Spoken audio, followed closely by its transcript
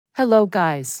Hello,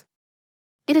 guys.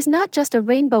 It is not just a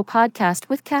rainbow podcast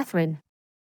with Catherine.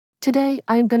 Today,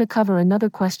 I am going to cover another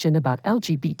question about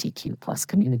LGBTQ plus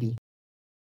community.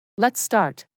 Let's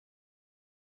start.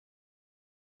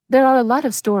 There are a lot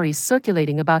of stories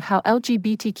circulating about how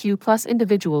LGBTQ plus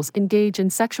individuals engage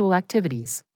in sexual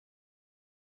activities.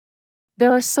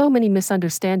 There are so many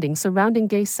misunderstandings surrounding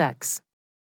gay sex.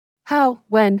 How,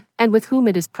 when, and with whom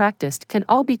it is practiced can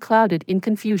all be clouded in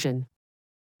confusion.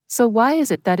 So why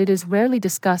is it that it is rarely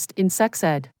discussed in sex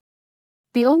ed?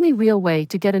 The only real way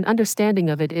to get an understanding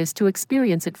of it is to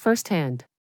experience it firsthand.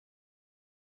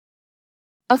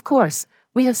 Of course,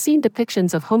 we have seen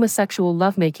depictions of homosexual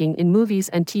lovemaking in movies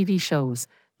and TV shows,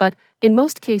 but, in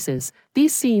most cases,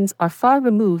 these scenes are far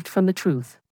removed from the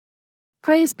truth.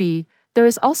 Praise be, there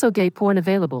is also gay porn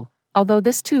available, although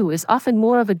this too is often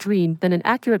more of a dream than an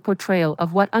accurate portrayal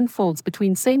of what unfolds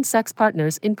between same-sex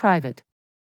partners in private.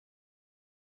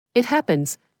 It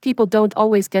happens, people don't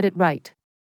always get it right.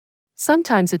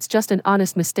 Sometimes it's just an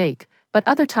honest mistake, but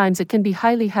other times it can be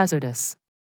highly hazardous.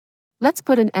 Let's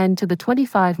put an end to the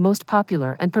 25 most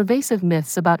popular and pervasive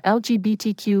myths about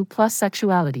LGBTQ plus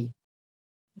sexuality.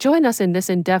 Join us in this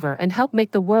endeavor and help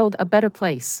make the world a better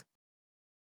place.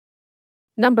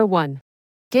 Number 1.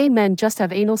 Gay men just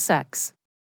have anal sex.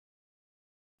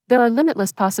 There are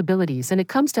limitless possibilities when it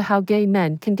comes to how gay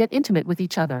men can get intimate with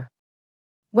each other.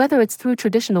 Whether it's through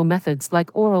traditional methods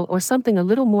like oral or something a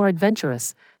little more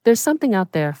adventurous, there's something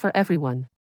out there for everyone.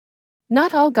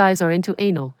 Not all guys are into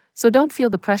anal, so don't feel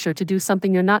the pressure to do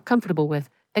something you're not comfortable with.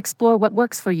 Explore what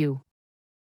works for you.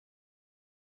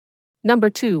 Number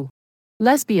 2.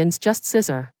 Lesbians just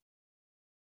scissor.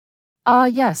 Ah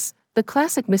yes, the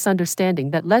classic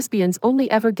misunderstanding that lesbians only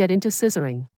ever get into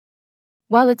scissoring.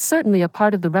 While it's certainly a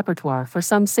part of the repertoire for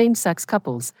some same-sex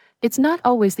couples, it's not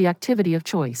always the activity of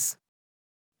choice.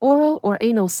 Oral or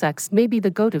anal sex may be the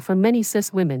go-to for many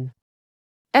cis women.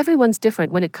 Everyone's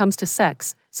different when it comes to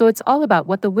sex, so it's all about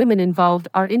what the women involved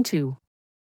are into.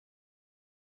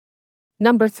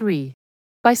 Number 3.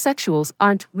 Bisexuals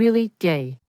aren't really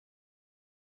gay.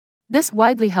 This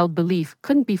widely held belief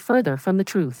couldn't be further from the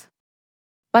truth.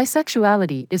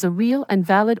 Bisexuality is a real and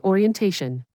valid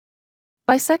orientation.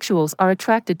 Bisexuals are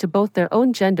attracted to both their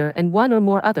own gender and one or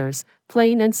more others,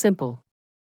 plain and simple.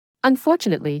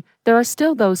 Unfortunately, there are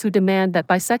still those who demand that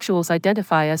bisexuals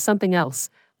identify as something else,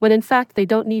 when in fact they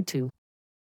don't need to.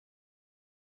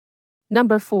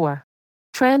 Number 4.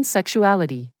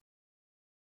 Transsexuality.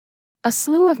 A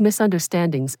slew of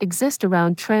misunderstandings exist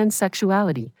around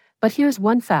transsexuality, but here's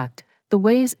one fact: the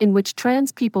ways in which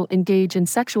trans people engage in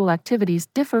sexual activities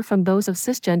differ from those of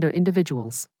cisgender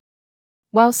individuals.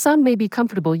 While some may be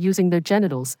comfortable using their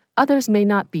genitals, others may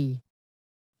not be.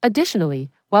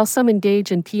 Additionally, while some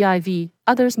engage in PIV,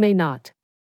 others may not.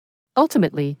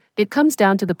 Ultimately, it comes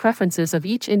down to the preferences of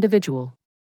each individual.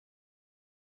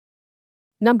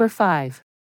 Number 5.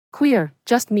 Queer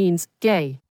just means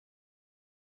gay.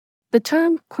 The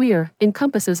term queer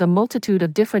encompasses a multitude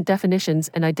of different definitions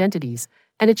and identities,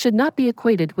 and it should not be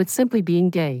equated with simply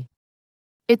being gay.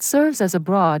 It serves as a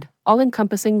broad,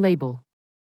 all-encompassing label.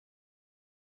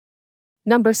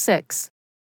 Number 6.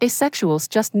 Asexuals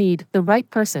just need the right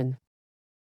person.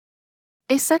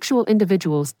 Asexual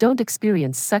individuals don't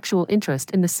experience sexual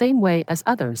interest in the same way as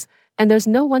others, and there's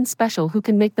no one special who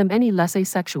can make them any less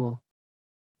asexual.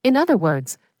 In other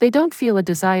words, they don't feel a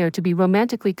desire to be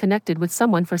romantically connected with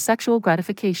someone for sexual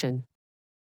gratification.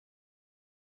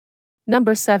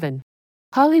 Number 7.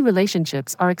 Poly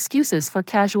relationships are excuses for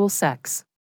casual sex.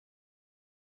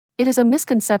 It is a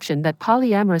misconception that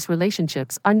polyamorous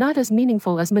relationships are not as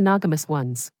meaningful as monogamous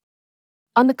ones.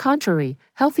 On the contrary,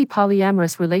 healthy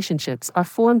polyamorous relationships are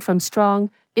formed from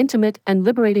strong, intimate, and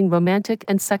liberating romantic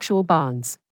and sexual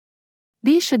bonds.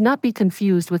 These should not be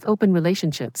confused with open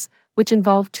relationships, which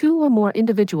involve two or more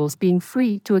individuals being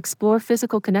free to explore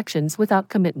physical connections without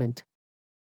commitment.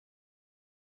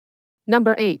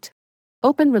 Number 8.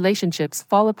 Open relationships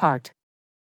fall apart.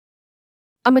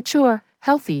 A mature,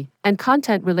 healthy, and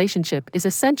content relationship is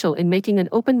essential in making an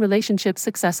open relationship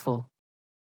successful.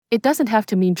 It doesn't have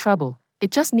to mean trouble. It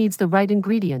just needs the right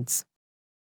ingredients.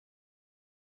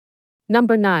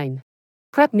 Number 9.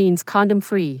 PrEP means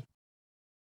condom-free.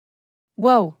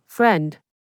 Whoa, friend.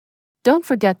 Don't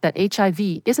forget that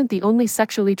HIV isn't the only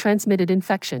sexually transmitted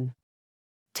infection.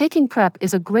 Taking PrEP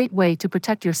is a great way to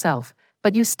protect yourself,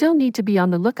 but you still need to be on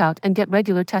the lookout and get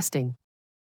regular testing.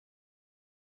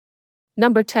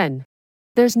 Number 10.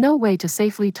 There's no way to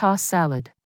safely toss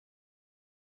salad.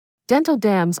 Dental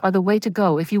dams are the way to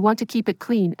go if you want to keep it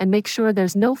clean and make sure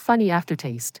there's no funny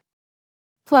aftertaste.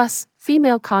 Plus,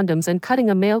 female condoms and cutting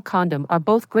a male condom are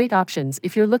both great options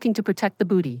if you're looking to protect the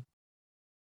booty.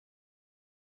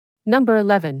 Number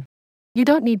 11. You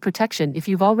don't need protection if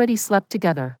you've already slept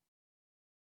together.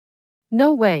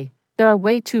 No way, there are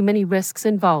way too many risks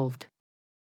involved.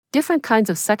 Different kinds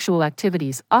of sexual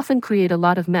activities often create a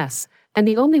lot of mess, and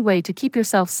the only way to keep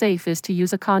yourself safe is to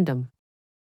use a condom.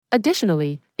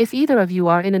 Additionally, if either of you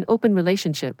are in an open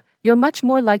relationship, you're much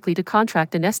more likely to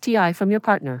contract an STI from your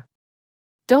partner.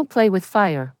 Don't play with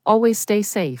fire, always stay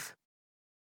safe.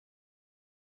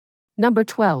 Number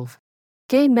 12.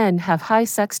 Gay men have high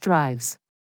sex drives.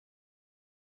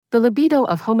 The libido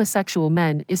of homosexual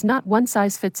men is not one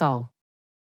size fits all.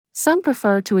 Some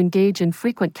prefer to engage in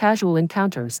frequent casual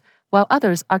encounters, while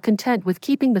others are content with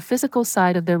keeping the physical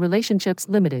side of their relationships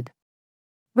limited.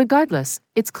 Regardless,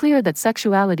 it's clear that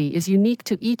sexuality is unique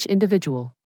to each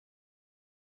individual.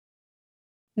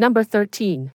 Number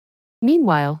 13.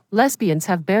 Meanwhile, lesbians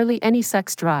have barely any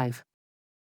sex drive.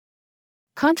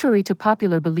 Contrary to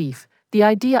popular belief, the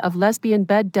idea of lesbian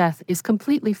bed death is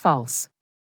completely false.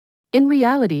 In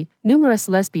reality, numerous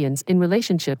lesbians in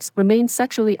relationships remain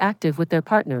sexually active with their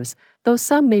partners, though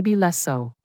some may be less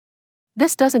so.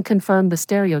 This doesn't confirm the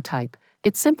stereotype,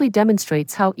 it simply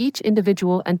demonstrates how each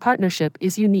individual and partnership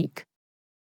is unique.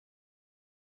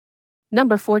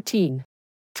 Number 14.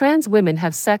 Trans women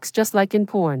have sex just like in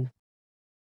porn.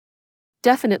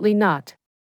 Definitely not.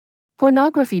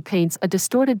 Pornography paints a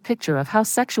distorted picture of how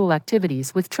sexual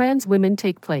activities with trans women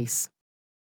take place.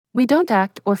 We don't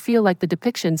act or feel like the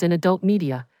depictions in adult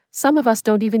media, some of us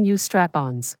don't even use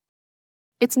strap-ons.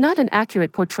 It's not an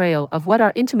accurate portrayal of what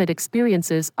our intimate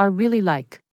experiences are really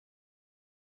like.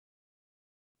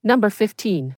 Number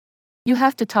 15. You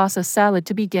have to toss a salad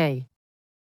to be gay.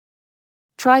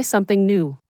 Try something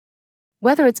new.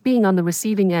 Whether it's being on the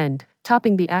receiving end,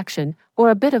 topping the action, or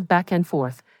a bit of back and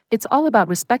forth, it's all about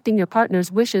respecting your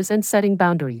partner's wishes and setting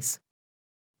boundaries.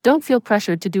 Don't feel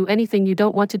pressured to do anything you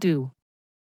don't want to do.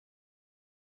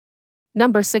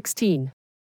 Number 16.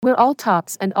 We're all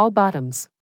tops and all bottoms.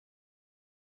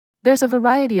 There's a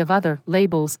variety of other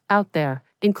labels out there,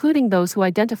 including those who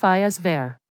identify as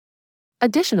ver.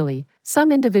 Additionally,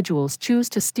 some individuals choose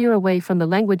to steer away from the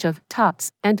language of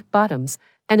tops and bottoms,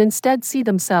 and instead see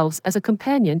themselves as a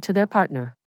companion to their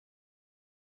partner.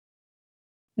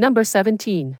 Number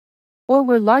 17. Or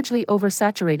we're largely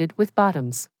oversaturated with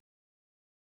bottoms.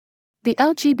 The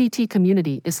LGBT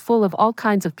community is full of all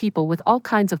kinds of people with all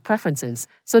kinds of preferences,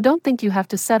 so don't think you have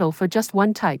to settle for just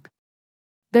one type.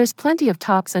 There's plenty of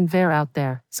tops and ver out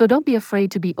there, so don't be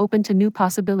afraid to be open to new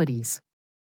possibilities.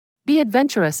 Be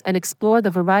adventurous and explore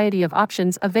the variety of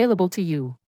options available to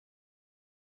you.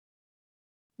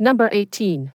 Number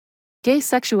 18. Gay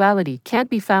sexuality can't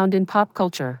be found in pop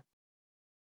culture.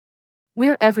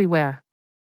 We're everywhere.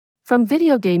 From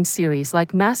video game series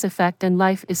like Mass Effect and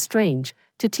Life is Strange,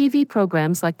 to TV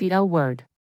programs like The L Word.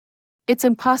 It's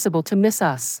impossible to miss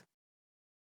us.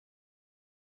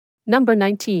 Number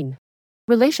 19.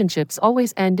 Relationships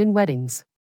always end in weddings.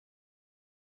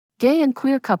 Gay and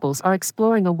queer couples are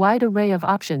exploring a wide array of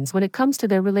options when it comes to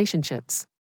their relationships.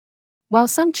 While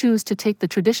some choose to take the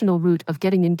traditional route of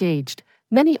getting engaged,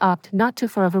 many opt not to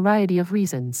for a variety of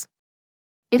reasons.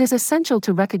 It is essential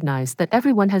to recognize that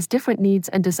everyone has different needs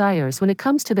and desires when it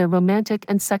comes to their romantic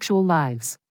and sexual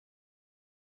lives.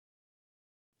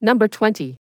 Number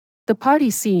 20. The party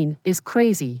scene is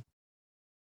crazy.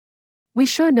 We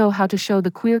sure know how to show the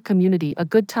queer community a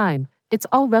good time, it's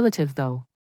all relative though.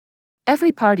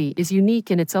 Every party is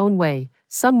unique in its own way,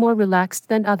 some more relaxed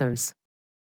than others.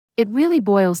 It really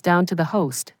boils down to the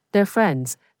host, their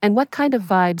friends, and what kind of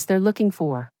vibes they're looking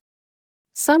for.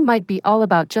 Some might be all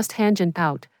about just hanging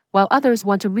out, while others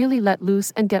want to really let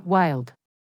loose and get wild.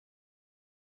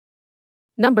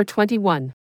 Number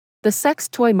 21. The sex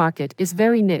toy market is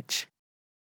very niche.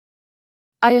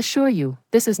 I assure you,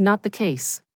 this is not the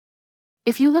case.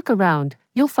 If you look around,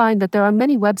 you'll find that there are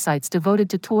many websites devoted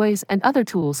to toys and other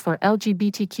tools for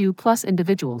LGBTQ+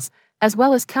 individuals, as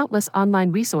well as countless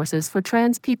online resources for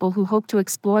trans people who hope to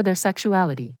explore their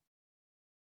sexuality.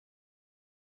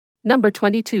 Number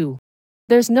 22.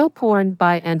 There's no porn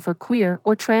by and for queer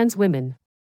or trans women.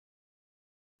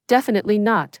 Definitely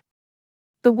not.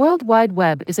 The World Wide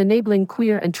Web is enabling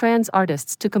queer and trans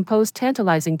artists to compose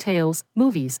tantalizing tales,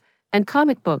 movies, and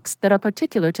comic books that are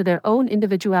particular to their own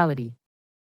individuality.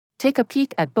 Take a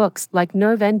peek at books like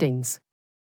Nerve Endings.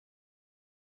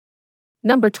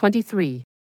 Number 23.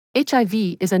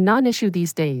 HIV is a non-issue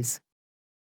these days.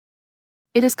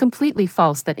 It is completely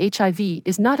false that HIV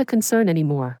is not a concern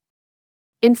anymore.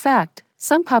 In fact,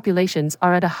 some populations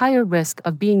are at a higher risk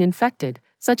of being infected,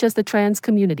 such as the trans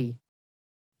community.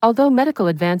 Although medical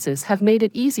advances have made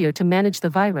it easier to manage the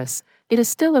virus, it is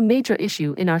still a major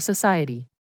issue in our society.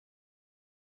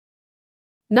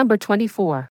 Number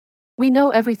 24. We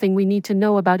know everything we need to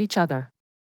know about each other.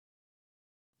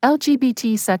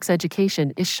 LGBT sex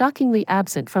education is shockingly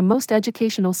absent from most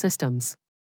educational systems.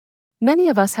 Many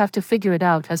of us have to figure it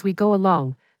out as we go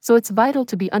along, so it's vital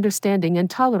to be understanding and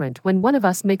tolerant when one of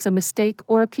us makes a mistake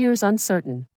or appears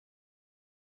uncertain.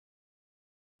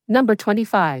 Number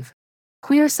 25.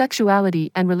 Queer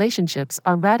sexuality and relationships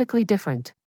are radically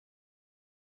different.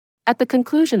 At the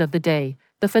conclusion of the day,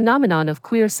 the phenomenon of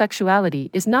queer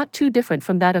sexuality is not too different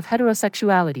from that of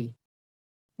heterosexuality.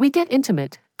 We get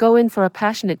intimate, go in for a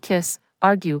passionate kiss,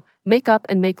 argue, make up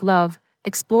and make love,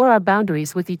 explore our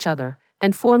boundaries with each other,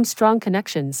 and form strong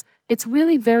connections. It's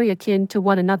really very akin to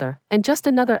one another, and just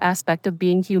another aspect of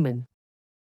being human.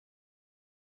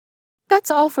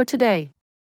 That's all for today.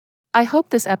 I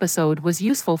hope this episode was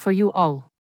useful for you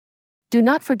all. Do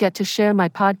not forget to share my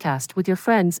podcast with your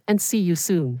friends and see you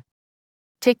soon.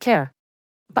 Take care.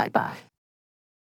 Bye-bye.